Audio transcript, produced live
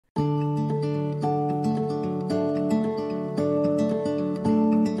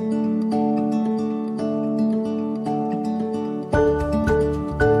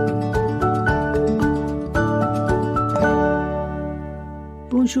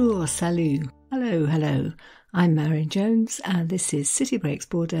Bonjour, salut, hello. I'm Marion Jones and this is City Breaks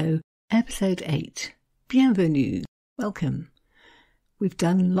Bordeaux, episode 8. Bienvenue, welcome. We've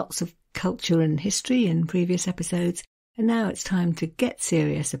done lots of culture and history in previous episodes, and now it's time to get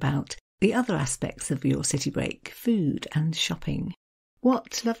serious about the other aspects of your city break, food and shopping.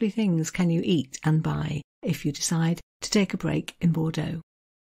 What lovely things can you eat and buy if you decide to take a break in Bordeaux?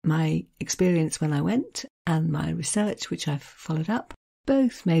 My experience when I went and my research, which I've followed up,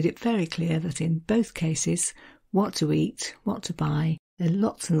 both made it very clear that in both cases, what to eat, what to buy, there are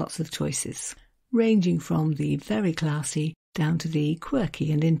lots and lots of choices, ranging from the very classy down to the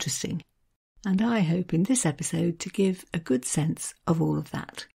quirky and interesting. And I hope in this episode to give a good sense of all of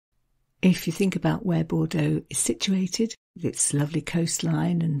that. If you think about where Bordeaux is situated, with its lovely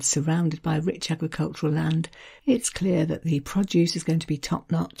coastline and surrounded by rich agricultural land, it's clear that the produce is going to be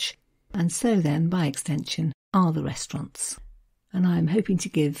top-notch, and so then, by extension, are the restaurants. And I'm hoping to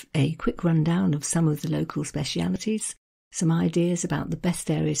give a quick rundown of some of the local specialities, some ideas about the best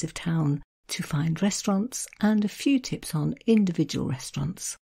areas of town to find restaurants, and a few tips on individual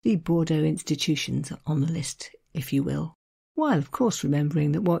restaurants, the Bordeaux institutions on the list, if you will, while of course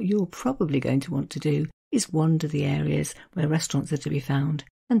remembering that what you're probably going to want to do is wander the areas where restaurants are to be found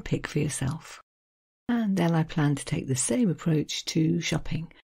and pick for yourself. And then I plan to take the same approach to shopping.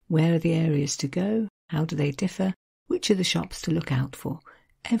 Where are the areas to go? How do they differ? Which are the shops to look out for?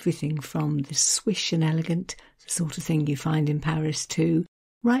 Everything from the swish and elegant, the sort of thing you find in Paris too,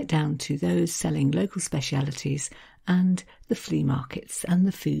 right down to those selling local specialities and the flea markets and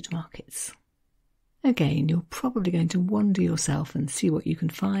the food markets. Again, you're probably going to wander yourself and see what you can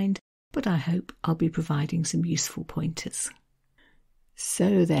find, but I hope I'll be providing some useful pointers.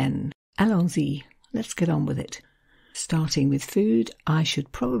 So then, allons-y, let's get on with it. Starting with food, I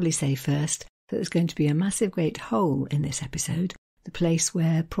should probably say first that there's going to be a massive great hole in this episode, the place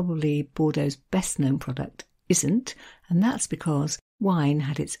where probably Bordeaux's best known product isn't, and that's because wine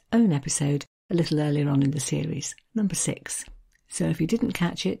had its own episode a little earlier on in the series, number 6. So if you didn't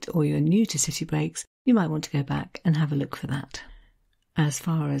catch it or you're new to City Breaks, you might want to go back and have a look for that. As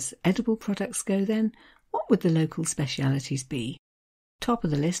far as edible products go then, what would the local specialities be? Top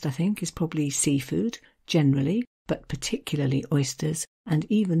of the list, I think, is probably seafood, generally, but particularly oysters, and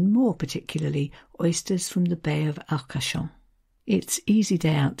even more particularly oysters from the Bay of Arcachon. It's easy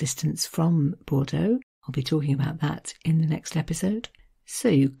day out distance from Bordeaux. I'll be talking about that in the next episode. So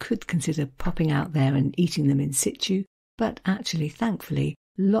you could consider popping out there and eating them in situ, but actually, thankfully,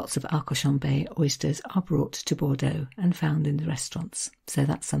 lots of Arcachon Bay oysters are brought to Bordeaux and found in the restaurants, so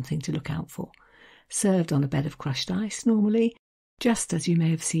that's something to look out for. Served on a bed of crushed ice normally, just as you may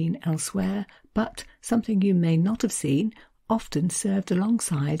have seen elsewhere, but something you may not have seen, often served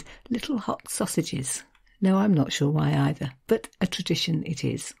alongside little hot sausages. No, I'm not sure why either, but a tradition it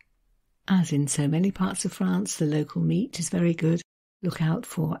is. As in so many parts of France, the local meat is very good. Look out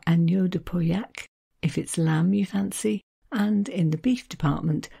for agneau de Pauillac, if it's lamb you fancy, and in the beef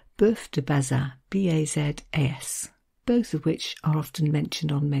department, bœuf de Bazas, B-A-Z-A-S, both of which are often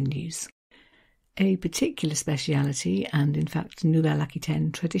mentioned on menus. A particular speciality, and in fact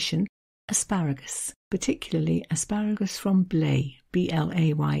Nouvelle-Aquitaine tradition, asparagus, particularly asparagus from Blaye,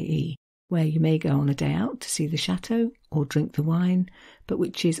 B-L-A-Y-E, where you may go on a day out to see the chateau or drink the wine, but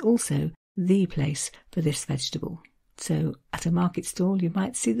which is also the place for this vegetable. So at a market stall you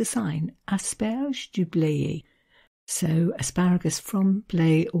might see the sign, Asperges du Blaye, so asparagus from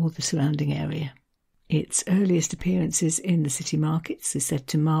Blaye or the surrounding area. Its earliest appearances in the city markets is said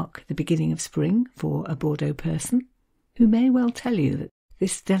to mark the beginning of spring for a Bordeaux person, who may well tell you that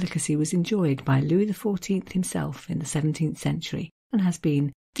this delicacy was enjoyed by Louis XIV himself in the 17th century and has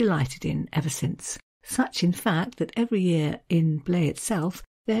been delighted in ever since. Such, in fact, that every year in Blaye itself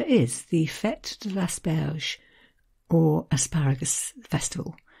there is the Fête de l'Asperge, or Asparagus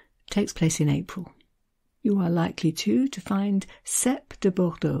Festival. It takes place in April. You are likely too to find cèpes de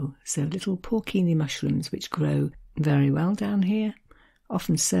Bordeaux, so little porcini mushrooms which grow very well down here,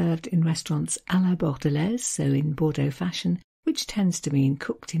 often served in restaurants à la Bordelaise, so in Bordeaux fashion, which tends to mean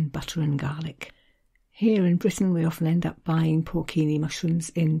cooked in butter and garlic. Here in Britain we often end up buying porcini mushrooms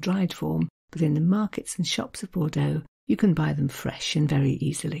in dried form, but in the markets and shops of Bordeaux you can buy them fresh and very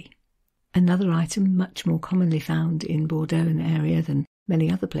easily. Another item much more commonly found in Bordeaux and area than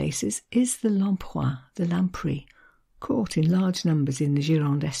many other places is the lamproie, the lamprey, caught in large numbers in the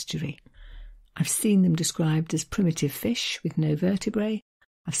Gironde estuary. I've seen them described as primitive fish with no vertebrae.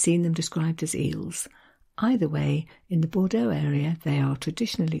 I've seen them described as eels. Either way, in the Bordeaux area they are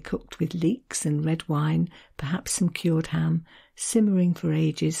traditionally cooked with leeks and red wine, perhaps some cured ham, simmering for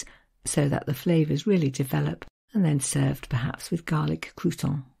ages so that the flavours really develop and then served perhaps with garlic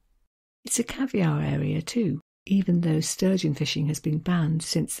crouton. It's a caviar area too, even though sturgeon fishing has been banned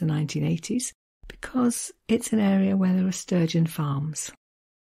since the 1980s, because it's an area where there are sturgeon farms.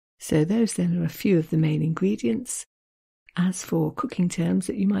 So those then are a few of the main ingredients. As for cooking terms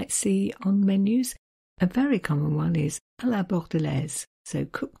that you might see on menus, a very common one is à la Bordelaise, so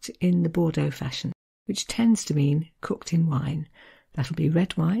cooked in the Bordeaux fashion, which tends to mean cooked in wine. That'll be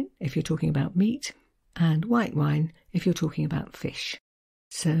red wine if you're talking about meat, and white wine if you're talking about fish.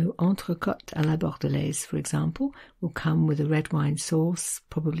 So entrecôte à la Bordelaise, for example, will come with a red wine sauce,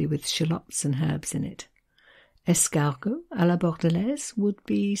 probably with shallots and herbs in it. Escargot à la Bordelaise would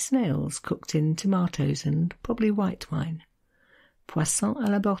be snails cooked in tomatoes and probably white wine. Poisson à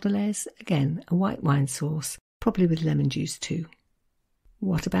la Bordelaise, again a white wine sauce, probably with lemon juice too.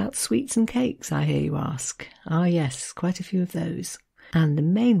 What about sweets and cakes, I hear you ask? Ah yes, quite a few of those. And the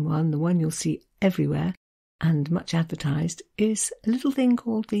main one, the one you'll see everywhere and much advertised, is a little thing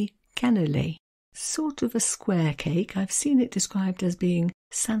called the cannelé. Sort of a square cake. I've seen it described as being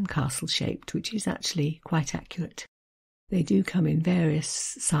sandcastle shaped, which is actually quite accurate. They do come in various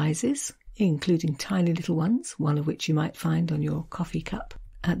sizes, including tiny little ones, one of which you might find on your coffee cup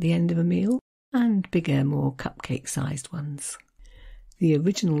at the end of a meal, and bigger, more cupcake-sized ones. The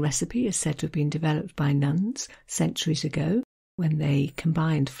original recipe is said to have been developed by nuns centuries ago, when they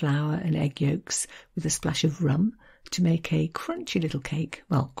combined flour and egg yolks with a splash of rum to make a crunchy little cake,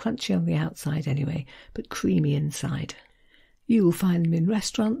 well, crunchy on the outside anyway, but creamy inside. You will find them in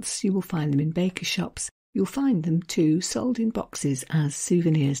restaurants, you will find them in baker shops, you'll find them too sold in boxes as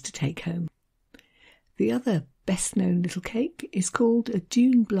souvenirs to take home. The other best-known little cake is called a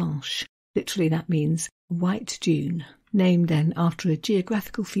dune blanche. Literally that means white dune, named then after a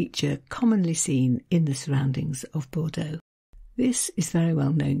geographical feature commonly seen in the surroundings of Bordeaux. This is very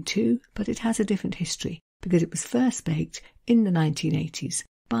well known too, but it has a different history, because it was first baked in the 1980s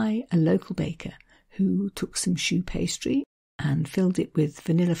by a local baker who took some choux pastry and filled it with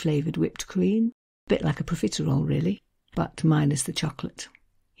vanilla-flavoured whipped cream, a bit like a profiterole really, but minus the chocolate.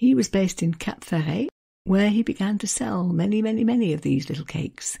 He was based in Café, where he began to sell many of these little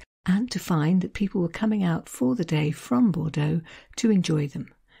cakes, and to find that people were coming out for the day from Bordeaux to enjoy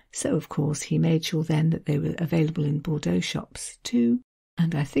them. So, of course, he made sure then that they were available in Bordeaux shops too,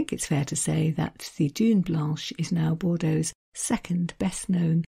 and I think it's fair to say that the Dune Blanche is now Bordeaux's second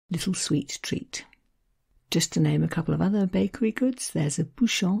best-known little sweet treat. Just to name a couple of other bakery goods, there's a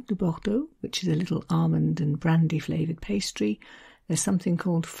Bouchon de Bordeaux, which is a little almond and brandy-flavoured pastry. There's something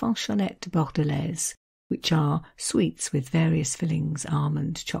called Fanchonnettes Bordelaise, which are sweets with various fillings,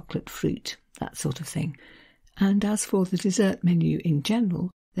 almond, chocolate, fruit, that sort of thing. And as for the dessert menu in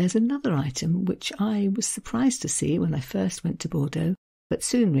general, there's another item which I was surprised to see when I first went to Bordeaux, but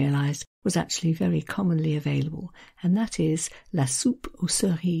soon realised was actually very commonly available, and that is la soupe aux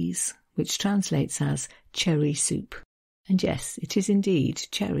cerises, which translates as cherry soup. And yes, it is indeed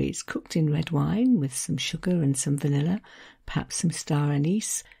cherries cooked in red wine with some sugar and some vanilla, perhaps some star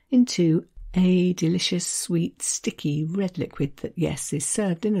anise, into a delicious, sweet, sticky red liquid that, yes, is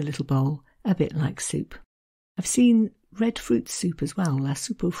served in a little bowl, a bit like soup. I've seen red fruit soup as well, la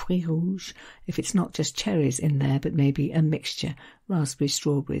soupe aux fruits rouges, if it's not just cherries in there, but maybe a mixture, raspberries,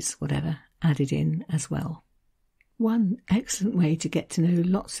 strawberries, whatever, added in as well. One excellent way to get to know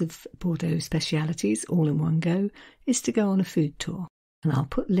lots of Bordeaux specialities all in one go is to go on a food tour, and I'll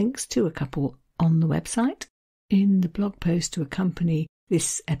put links to a couple on the website in the blog post to accompany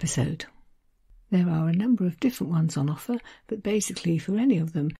this episode. There are a number of different ones on offer, but basically for any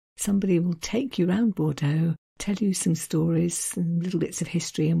of them, somebody will take you around Bordeaux, tell you some stories and little bits of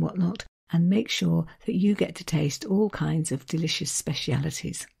history and whatnot, and make sure that you get to taste all kinds of delicious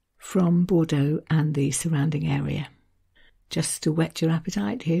specialities from Bordeaux and the surrounding area. Just to whet your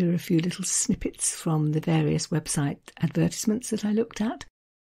appetite, here are a few little snippets from the various website advertisements that I looked at.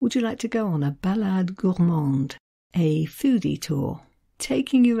 Would you like to go on a balade gourmande, a foodie tour,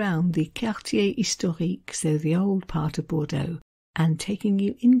 taking you round the quartier historique, so the old part of Bordeaux, and taking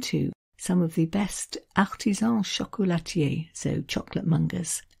you into some of the best artisans chocolatiers, so chocolate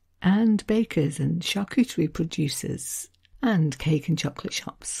mongers, and bakers and charcuterie producers, and cake and chocolate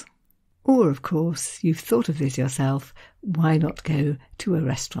shops. Or, of course, you've thought of this yourself, why not go to a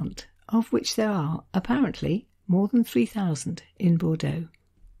restaurant, of which there are, apparently, more than 3,000 in Bordeaux.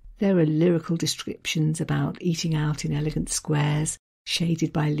 There are lyrical descriptions about eating out in elegant squares,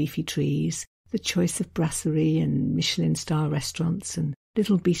 shaded by leafy trees, the choice of brasserie and Michelin star restaurants and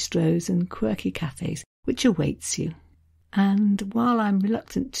little bistros and quirky cafes which awaits you. And while I'm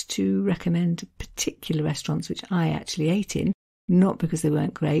reluctant to recommend particular restaurants which I actually ate in, not because they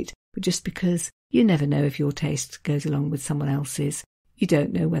weren't great, but just because You never know if your taste goes along with someone else's. You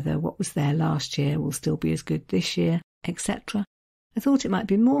don't know whether what was there last year will still be as good this year, etc. I thought it might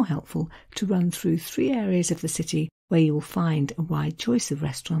be more helpful to run through 3 areas of the city where you will find a wide choice of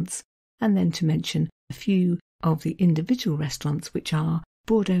restaurants, and then to mention a few of the individual restaurants which are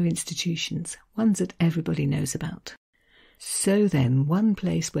Bordeaux institutions, ones that everybody knows about. So then, one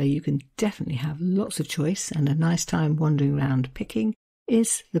place where you can definitely have lots of choice and a nice time wandering around picking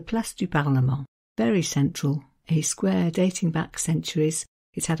is the Place du Parlement. Very central, a square dating back centuries.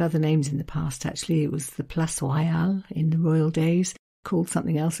 It's had other names in the past actually. It was the Place Royale in the royal days, called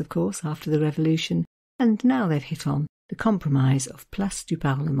something else of course after the Revolution, and now they've hit on the compromise of Place du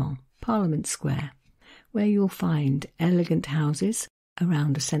Parlement, Parliament Square, where you'll find elegant houses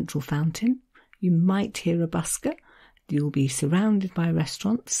around a central fountain. You might hear a busker. You'll be surrounded by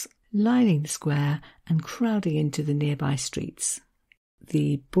restaurants, lining the square and crowding into the nearby streets.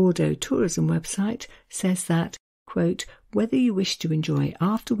 The Bordeaux tourism website says that, quote, whether you wish to enjoy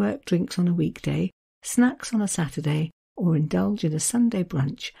after-work drinks on a weekday, snacks on a Saturday, or indulge in a Sunday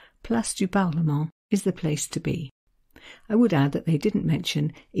brunch, Place du Parlement is the place to be. I would add that they didn't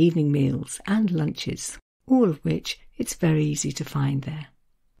mention evening meals and lunches, all of which it's very easy to find there.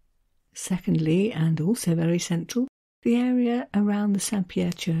 Secondly, and also very central, the area around the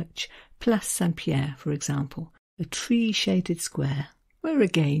Saint-Pierre Church, Place Saint-Pierre, for example, a tree-shaded square, where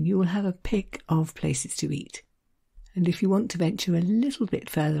again you will have a pick of places to eat. And if you want to venture a little bit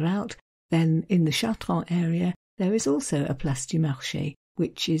further out, then in the Chapon area there is also a Place du Marché,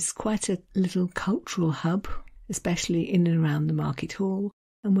 which is quite a little cultural hub, especially in and around the market hall,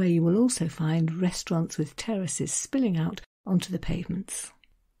 and where you will also find restaurants with terraces spilling out onto the pavements.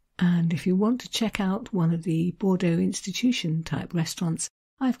 And if you want to check out one of the Bordeaux institution type restaurants,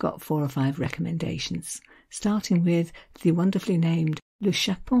 I've got 4 or 5 recommendations, starting with the wonderfully named Le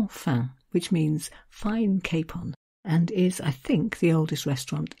Chapon Fin, which means fine capon, and is, I think, the oldest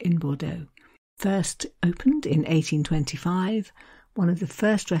restaurant in Bordeaux. First opened in 1825, one of the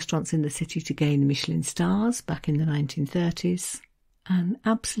first restaurants in the city to gain Michelin stars back in the 1930s. An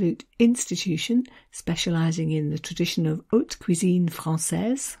absolute institution specialising in the tradition of haute cuisine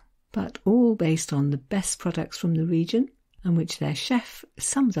française, but all based on the best products from the region, and which their chef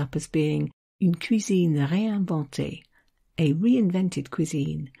sums up as being une cuisine réinventée, a reinvented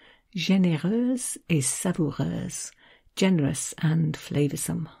cuisine, généreuse et savoureuse, generous and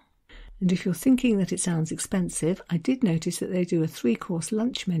flavoursome. And if you're thinking that it sounds expensive, I did notice that they do a 3-course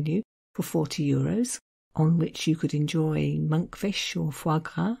lunch menu for €40, on which you could enjoy monkfish or foie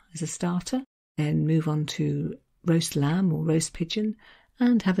gras as a starter, then move on to roast lamb or roast pigeon,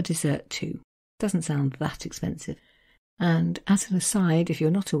 and have a dessert too. Doesn't sound that expensive. And as an aside, if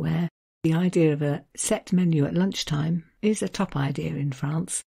you're not aware, the idea of a set menu at lunchtime is a top idea in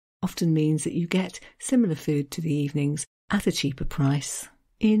France. Often means that you get similar food to the evenings at a cheaper price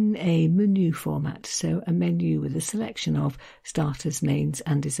in a menu format, so a menu with a selection of starters, mains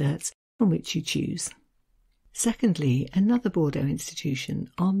and desserts from which you choose. Secondly, another Bordeaux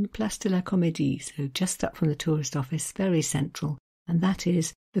institution on Place de la Comédie, so just up from the tourist office, very central, and that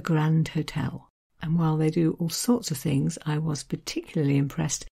is the Grand Hotel. And while they do all sorts of things, I was particularly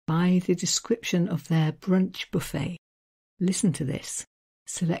impressed by the description of their brunch buffet. Listen to this.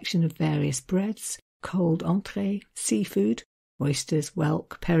 Selection of various breads, cold entree, seafood, oysters,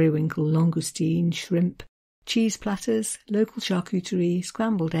 whelk, periwinkle, langoustine, shrimp, cheese platters, local charcuterie,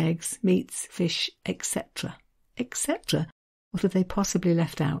 scrambled eggs, meats, fish, etc. Etc. What have they possibly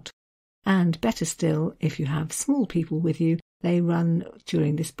left out? And better still, if you have small people with you, they run,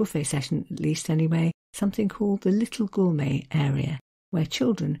 during this buffet session at least anyway, something called the Little Gourmet area, where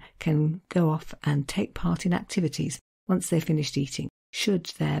children can go off and take part in activities once they've finished eating, should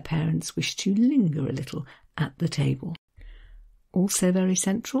their parents wish to linger a little at the table. Also very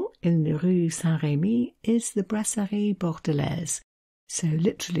central in the Rue Saint-Rémy is the Brasserie Bordelaise, so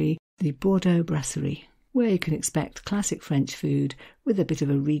literally the Bordeaux Brasserie, where you can expect classic French food with a bit of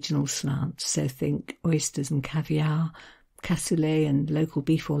a regional slant, so think oysters and caviar, cassoulet and local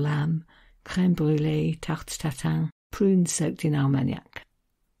beef or lamb, crème brûlée, tarte tatin, prunes soaked in Armagnac.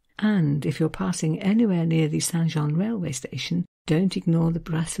 And if you're passing anywhere near the Saint-Jean railway station, don't ignore the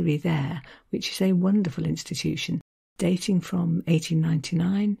Brasserie there, which is a wonderful institution, dating from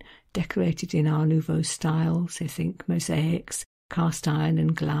 1899, decorated in Art Nouveau style, so think mosaics, cast iron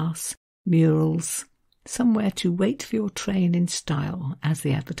and glass, murals, somewhere to wait for your train in style, as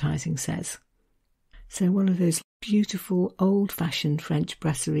the advertising says. So one of those beautiful old-fashioned French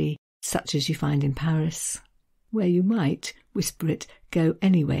brasserie, such as you find in Paris, where you might, whisper it, go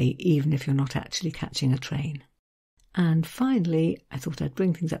anyway, even if you're not actually catching a train. And finally, I thought I'd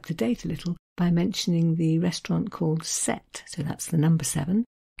bring things up to date a little, by mentioning the restaurant called 7, so that's the number 7,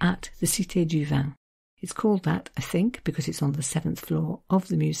 at the Cité du Vin. It's called that, I think, because it's on the 7th floor of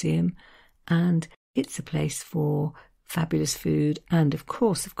the museum, and it's a place for fabulous food and, of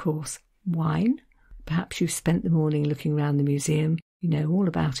course, wine. Perhaps you've spent the morning looking around the museum, you know all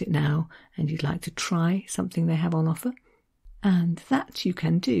about it now, and you'd like to try something they have on offer. And that you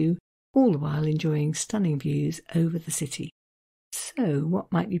can do, all the while enjoying stunning views over the city. So,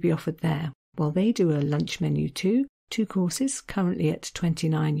 what might you be offered there? Well, they do a lunch menu too, 2 courses, currently at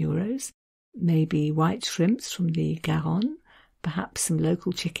 €29. Maybe white shrimps from the Garonne, perhaps some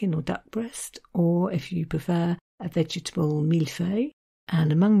local chicken or duck breast, or, if you prefer, a vegetable millefeuille.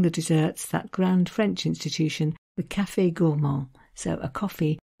 And among the desserts, that grand French institution, the Café gourmand, so a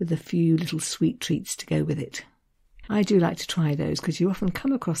coffee with a few little sweet treats to go with it. I do like to try those because you often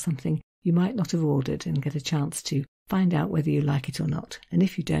come across something you might not have ordered and get a chance to find out whether you like it or not. And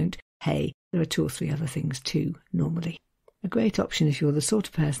if you don't, hey, there are 2 or 3 other things too, normally. A great option if you're the sort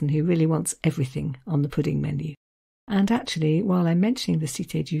of person who really wants everything on the pudding menu. And actually, while I'm mentioning the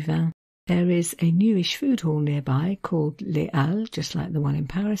Cité du Vin, there is a newish food hall nearby called Les Halles, just like the one in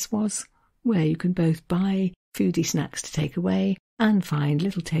Paris was, where you can both buy foodie snacks to take away and find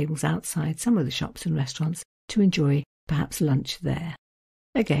little tables outside some of the shops and restaurants to enjoy perhaps lunch there.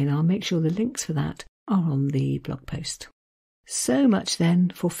 Again, I'll make sure the links for that are on the blog post. So much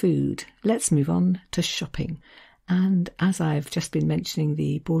then for food. Let's move on to shopping. And as I've just been mentioning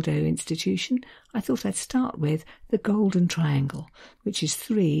the Bordeaux institution, I thought I'd start with the Golden Triangle, which is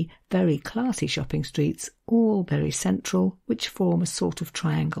 3 very classy shopping streets, all very central, which form a sort of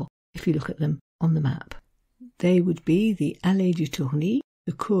triangle if you look at them on the map. They would be the Allée du Tourny,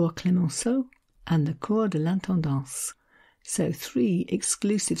 the Cours Clemenceau, and the Cours de l'Intendance. So 3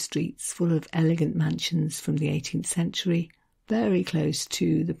 exclusive streets full of elegant mansions from the 18th century, very close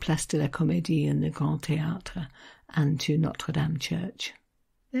to the Place de la Comédie and the Grand Théâtre, and to Notre Dame Church.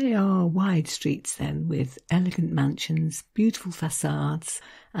 They are wide streets then, with elegant mansions, beautiful facades,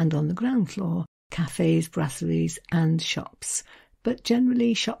 and on the ground floor, cafes, brasseries and shops, but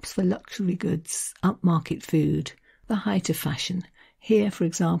generally shops for luxury goods, upmarket food, the height of fashion. Here, for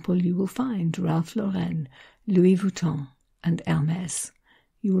example, you will find Ralph Lauren, Louis Vuitton and Hermès.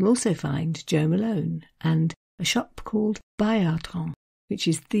 You will also find Jo Malone and a shop called Bayardron, which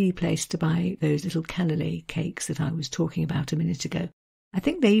is the place to buy those little cannelé cakes that I was talking about a minute ago. I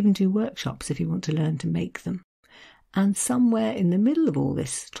think they even do workshops if you want to learn to make them. And somewhere in the middle of all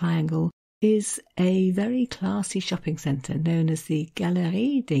this triangle is a very classy shopping centre known as the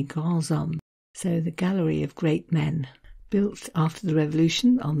Galéries des Grands Hommes, so the Gallery of Great Men, built after the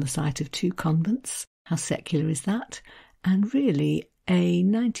Revolution on the site of 2 convents. How secular is that? And really a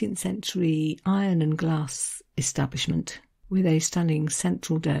 19th century iron and glass establishment with a stunning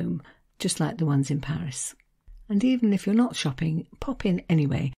central dome, just like the ones in Paris. And even if you're not shopping, pop in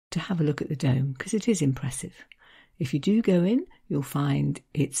anyway to have a look at the dome, because it is impressive. If you do go in, you'll find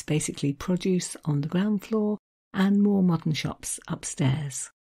it's basically produce on the ground floor and more modern shops upstairs.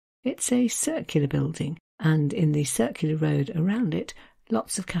 It's a circular building, and in the circular road around it,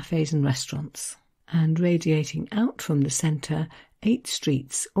 lots of cafes and restaurants. And radiating out from the centre, 8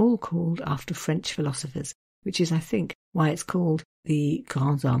 streets, all called after French philosophers, which is, I think, why it's called the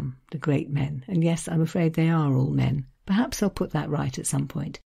Grands Hommes, the great men. And yes, I'm afraid they are all men. Perhaps I'll put that right at some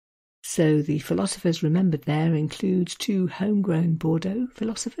point. So the philosophers remembered there include 2 homegrown Bordeaux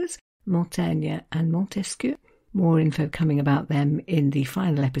philosophers, Montaigne and Montesquieu. More info coming about them in the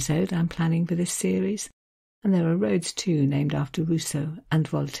final episode I'm planning for this series. And there are roads too named after Rousseau and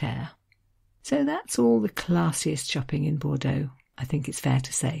Voltaire. So that's all the classiest shopping in Bordeaux, I think it's fair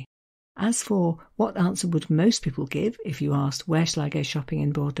to say. As for what answer would most people give if you asked where shall I go shopping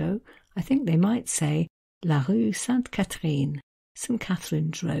in Bordeaux, I think they might say La Rue Sainte-Catherine, St.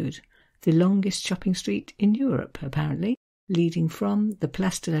 Catherine's Road, the longest shopping street in Europe, apparently, leading from the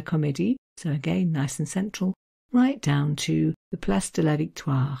Place de la Comédie, so again nice and central, right down to the Place de la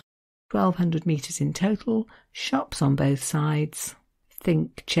Victoire. 1,200 metres in total, shops on both sides.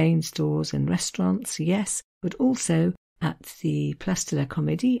 Think chain stores and restaurants, yes, but also at the Place de la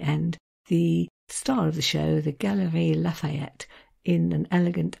Comédie end, the star of the show, the Galeries Lafayette, in an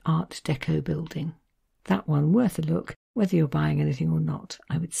elegant Art Deco building. That one worth a look, whether you're buying anything or not,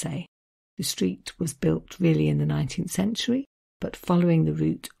 I would say. The street was built really in the 19th century, but following the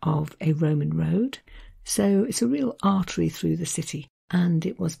route of a Roman road, so it's a real artery through the city, and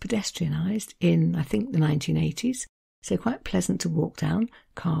it was pedestrianised in, I think, the 1980s, so quite pleasant to walk down,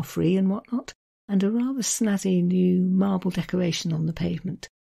 car-free and whatnot, and a rather snazzy new marble decoration on the pavement,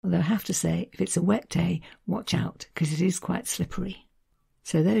 although I have to say, if it's a wet day, watch out, because it is quite slippery.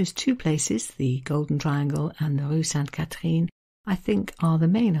 So those two places, the Golden Triangle and the Rue Sainte-Catherine, I think are the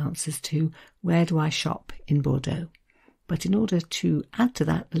main answers to where do I shop in Bordeaux. But in order to add to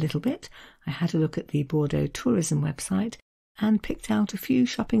that a little bit, I had a look at the Bordeaux tourism website and picked out a few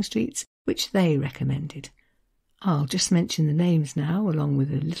shopping streets which they recommended. I'll just mention the names now, along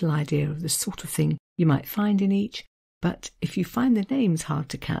with a little idea of the sort of thing you might find in each, but if you find the names hard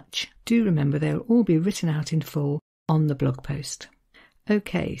to catch, do remember they'll all be written out in full on the blog post.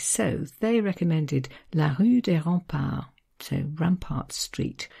 Okay, so they recommended La Rue des Remparts, so Rampart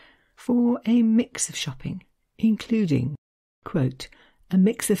Street, for a mix of shopping, including, quote, a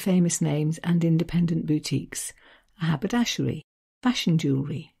mix of famous names and independent boutiques, a haberdashery, fashion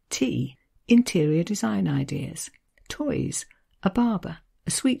jewellery, tea, interior design ideas, toys, a barber,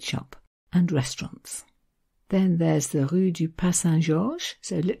 a sweet shop, and restaurants. Then there's the Rue du Pas Saint-Georges,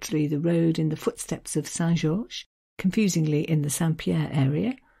 so literally the road in the footsteps of Saint-Georges, confusingly in the Saint-Pierre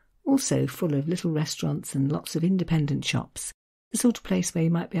area, also full of little restaurants and lots of independent shops, the sort of place where you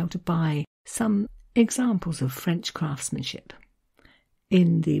might be able to buy some examples of French craftsmanship.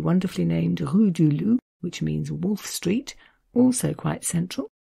 In the wonderfully named Rue du Loup, which means Wolf Street, also quite central,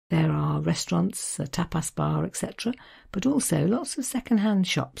 there are restaurants, a tapas bar, etc., but also lots of second-hand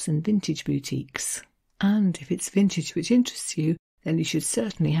shops and vintage boutiques. And if it's vintage which interests you, then you should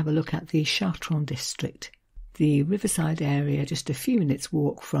certainly have a look at the Chartrons district, the riverside area just a few minutes'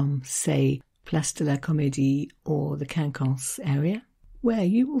 walk from, say, Place de la Comédie or the Quinconce area, where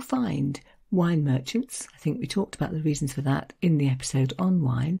you will find wine merchants. I think we talked about the reasons for that in the episode on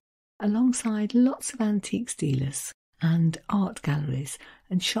wine, alongside lots of antiques dealers and art galleries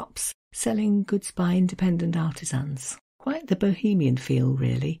and shops selling goods by independent artisans. Quite the bohemian feel,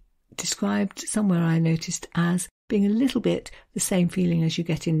 really. Described somewhere I noticed as being a little bit the same feeling as you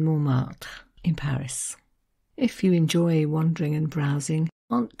get in Montmartre in Paris. If you enjoy wandering and browsing,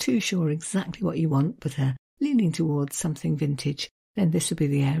 aren't too sure exactly what you want, but are leaning towards something vintage, then this would be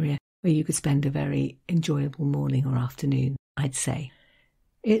the area where you could spend a very enjoyable morning or afternoon, I'd say.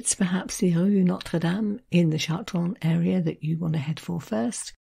 It's perhaps the Rue Notre-Dame in the Chartrons area that you want to head for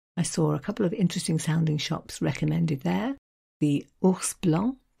first. I saw a couple of interesting sounding shops recommended there. The Ours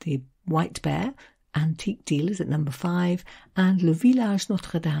Blanc, the White Bear, antique dealers at number 5, and Le Village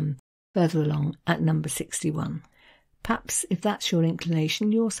Notre-Dame, further along at number 61. Perhaps, if that's your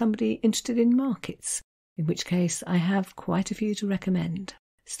inclination, you're somebody interested in markets, in which case I have quite a few to recommend.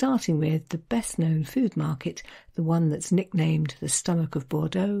 Starting with the best-known food market, the one that's nicknamed the Stomach of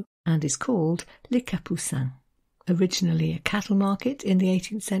Bordeaux and is called Les Capucins. Originally a cattle market in the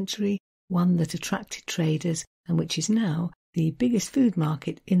 18th century, one that attracted traders and which is now the biggest food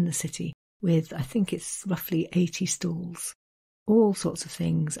market in the city, with I think it's roughly 80 stalls. All sorts of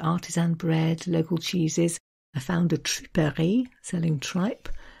things, artisan bread, local cheeses. I found a triperie selling tripe,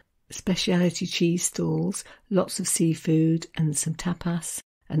 speciality cheese stalls, lots of seafood and some tapas,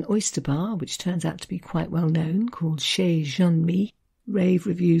 an oyster bar, which turns out to be quite well known, called Chez Jean-Mi, rave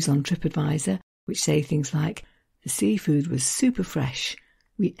reviews on TripAdvisor, which say things like, the seafood was super fresh,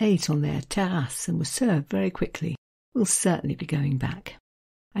 we ate on their terrace and was served very quickly. We'll certainly be going back.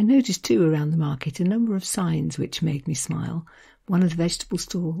 I noticed too around the market a number of signs which made me smile. One of the vegetable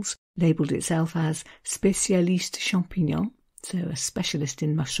stalls labelled itself as Spécialiste Champignons, so a specialist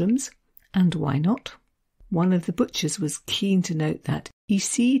in mushrooms, and why not? One of the butchers was keen to note that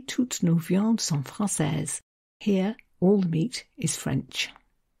Ici toutes nos viandes sont françaises. Here all the meat is French.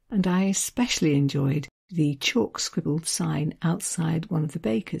 And I especially enjoyed the chalk-scribbled sign outside one of the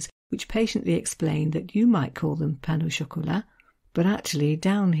bakers, which patiently explained that you might call them pain au chocolat, but actually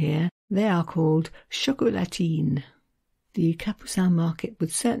down here they are called chocolatines. The Capucin market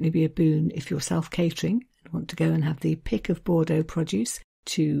would certainly be a boon if you're self-catering and want to go and have the pick of Bordeaux produce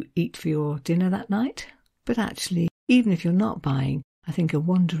to eat for your dinner that night. But actually, even if you're not buying, I think a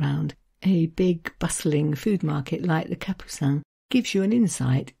wander round a big bustling food market like the Capucin gives you an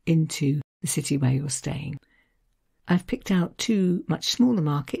insight into the city where you're staying. I've picked out 2 much smaller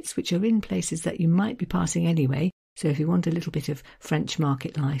markets which are in places that you might be passing anyway, so if you want a little bit of French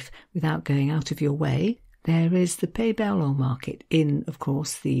market life without going out of your way, there is the Pays Berland market in, of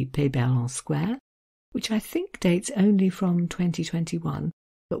course, the Pays Berland Square, which I think dates only from 2021,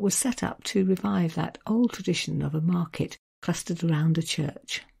 but was set up to revive that old tradition of a market clustered around a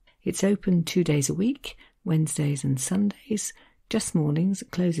church. It's open 2 days a week, Wednesdays and Sundays, just mornings.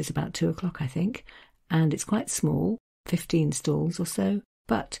 It closes about 2 o'clock, I think, and it's quite small, 15 stalls or so,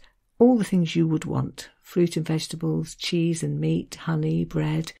 but all the things you would want: fruit and vegetables, cheese and meat, honey,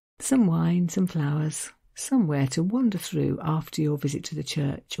 bread, some wine, some flowers, somewhere to wander through after your visit to the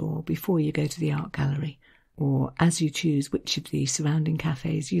church or before you go to the art gallery. or as you choose which of the surrounding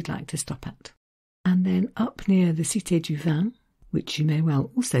cafes you'd like to stop at. And then up near the Cité du Vin, which you may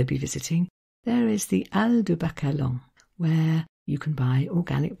well also be visiting, there is the Halles de Bacalan, where you can buy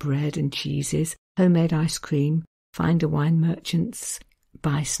organic bread and cheeses, homemade ice cream, find a wine merchants,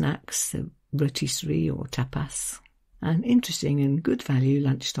 buy snacks, so rôtisserie or tapas, an interesting and good value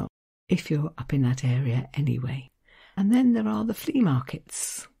lunch stop if you're up in that area anyway. And then there are the flea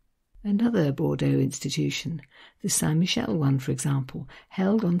markets. Another Bordeaux institution, the Saint-Michel one, for example,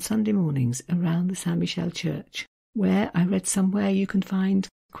 held on Sunday mornings around the Saint-Michel church, where I read somewhere you can find,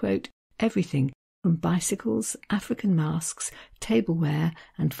 quote, everything from bicycles, African masks, tableware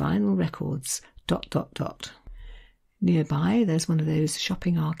and vinyl records, ... Nearby there's one of those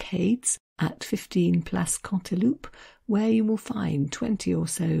shopping arcades at 15 Place Canteloupe, where you will find 20 or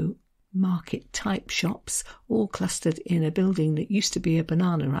so market-type shops, all clustered in a building that used to be a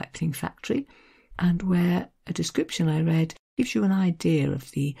banana ripening factory, and where a description I read gives you an idea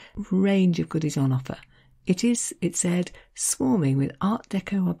of the range of goodies on offer. It is, it said, swarming with Art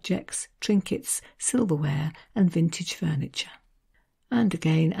Deco objects, trinkets, silverware and vintage furniture. And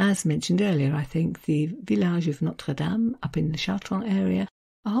again, as mentioned earlier, I think, the village of Notre-Dame up in the Chapon area,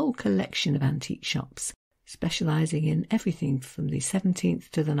 a whole collection of antique shops, specialising in everything from the 17th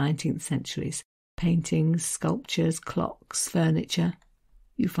to the 19th centuries, paintings, sculptures, clocks, furniture.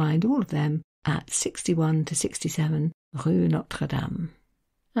 You find all of them at 61 to 67 Rue Notre-Dame.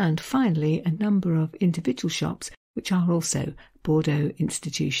 And finally, a number of individual shops which are also Bordeaux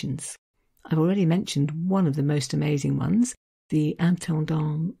institutions. I've already mentioned one of the most amazing ones, the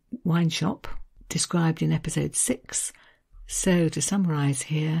Intendant wine shop, described in episode 6. So, to summarise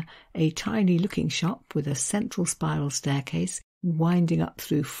here, a tiny looking shop with a central spiral staircase winding up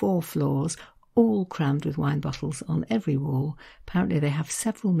through 4 floors, all crammed with wine bottles on every wall. Apparently they have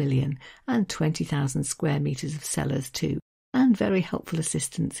several million and 20,000 square metres of cellars too, and very helpful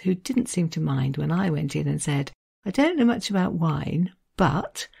assistants who didn't seem to mind when I went in and said, I don't know much about wine,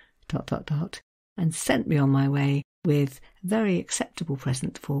 but... and sent me on my way with a very acceptable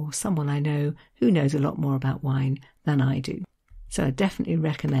present for someone I know who knows a lot more about wine than I do. So I definitely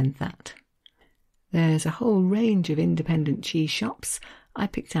recommend that. There's a whole range of independent cheese shops. I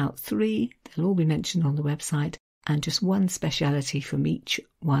picked out 3, they'll all be mentioned on the website, and just one speciality from each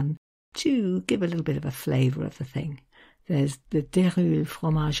one to give a little bit of a flavour of the thing. There's the Déroule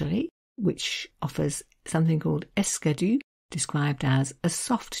Fromagerie, which offers something called escadou, described as a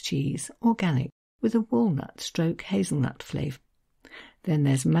soft cheese, organic, with a walnut/hazelnut flavour. Then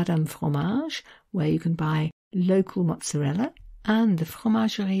there's Madame Fromage, where you can buy local mozzarella, and the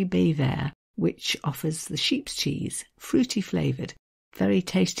Fromagerie Bévert, which offers the sheep's cheese, fruity flavoured, very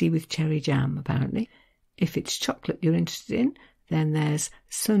tasty with cherry jam, apparently. If it's chocolate you're interested in, then there's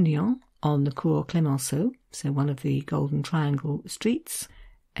Saugnon on the Cours Clemenceau, so one of the Golden Triangle streets,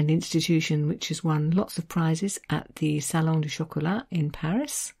 an institution which has won lots of prizes at the Salon du Chocolat in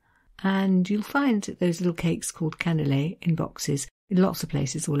Paris. And you'll find those little cakes called cannelés in boxes in lots of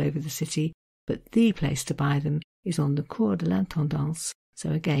places all over the city, but the place to buy them is on the Cours de l'Intendance, so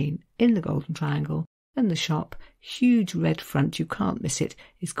again in the Golden Triangle, and the shop, huge red front, you can't miss it,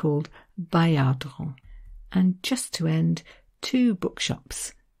 is called Bayardron. And just to end, 2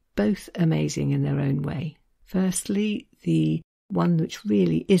 bookshops, both amazing in their own way. Firstly, the one which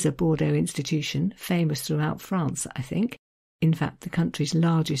really is a Bordeaux institution, famous throughout France, I think, in fact the country's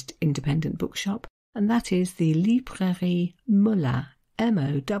largest independent bookshop, and that is the Librairie Mollat,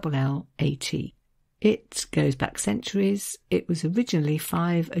 Mollat. It goes back centuries. It was originally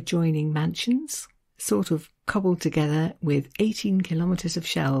 5 adjoining mansions, sort of cobbled together with 18 kilometres of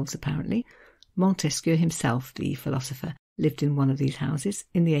shelves apparently. Montesquieu himself, the philosopher, lived in one of these houses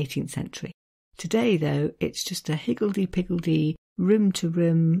in the 18th century. Today, though, it's just a higgledy-piggledy,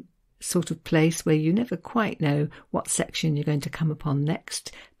 room-to-room sort of place where you never quite know what section you're going to come upon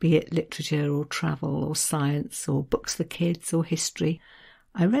next, be it literature or travel or science or books for kids or history.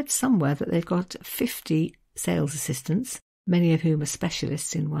 I read somewhere that they've got 50 sales assistants, many of whom are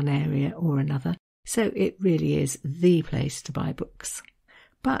specialists in one area or another, so it really is the place to buy books.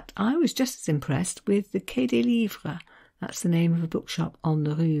 But I was just as impressed with the Quai des Livres. That's the name of a bookshop on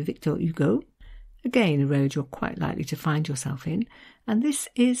the Rue Victor Hugo. Again, a road you're quite likely to find yourself in, and this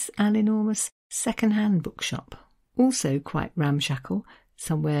is an enormous second-hand bookshop. Also quite ramshackle,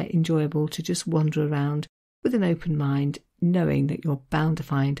 somewhere enjoyable to just wander around with an open mind, knowing that you're bound to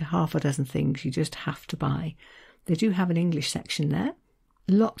find half a dozen things you just have to buy. They do have an English section there,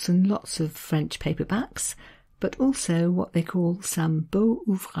 lots and lots of French paperbacks, but also what they call some beaux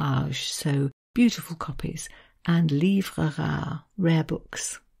ouvrages, so beautiful copies, and livres rares, rare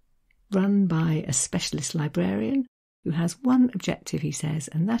books. run by a specialist librarian who has one objective, he says,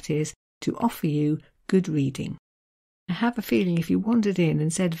 and that is to offer you good reading. I have a feeling if you wandered in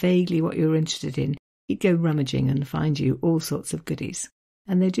and said vaguely what you were interested in, he'd go rummaging and find you all sorts of goodies.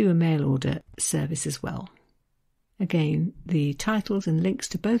 And they do a mail order service as well. Again, the titles and links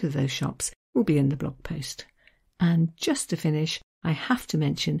to both of those shops will be in the blog post. And just to finish, I have to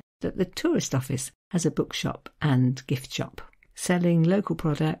mention that the tourist office has a bookshop and gift shop, selling local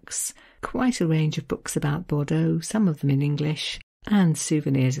products, quite a range of books about Bordeaux, some of them in English, and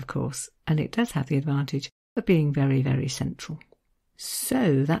souvenirs, of course, and it does have the advantage of being very, very central.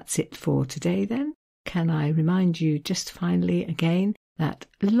 So that's it for today then. Can I remind you just finally again that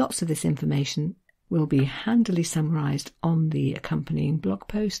lots of this information will be handily summarised on the accompanying blog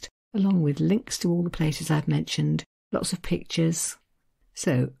post, along with links to all the places I've mentioned, lots of pictures.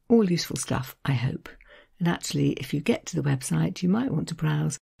 So all useful stuff, I hope. And actually, if you get to the website, you might want to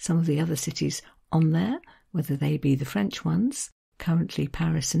browse some of the other cities on there, whether they be the French ones, currently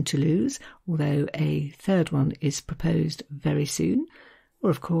Paris and Toulouse, although a third one is proposed very soon, or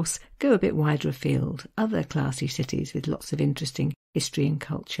of course go a bit wider afield, other classy cities with lots of interesting history and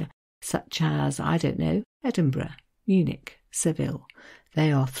culture, such as, I don't know, Edinburgh, Munich, Seville.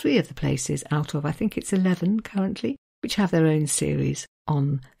 They are 3 of the places out of, I think it's 11 currently, which have their own series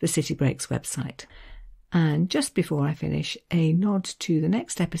on the City Breaks website. And just before I finish, a nod to the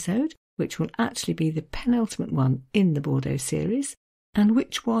next episode, which will actually be the penultimate one in the Bordeaux series, and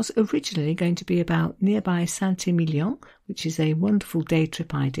which was originally going to be about nearby Saint-Émilion, which is a wonderful day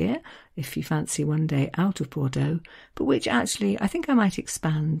trip idea, if you fancy one day out of Bordeaux, but which actually I think I might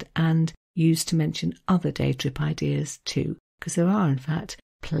expand and use to mention other day trip ideas too, because there are in fact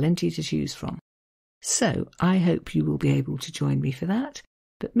plenty to choose from. So I hope you will be able to join me for that,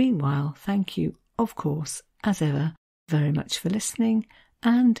 but meanwhile, thank you, of course, as ever, very much for listening,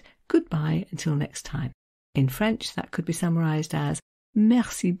 and goodbye until next time. In French, that could be summarised as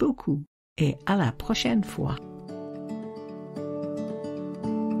merci beaucoup et à la prochaine fois.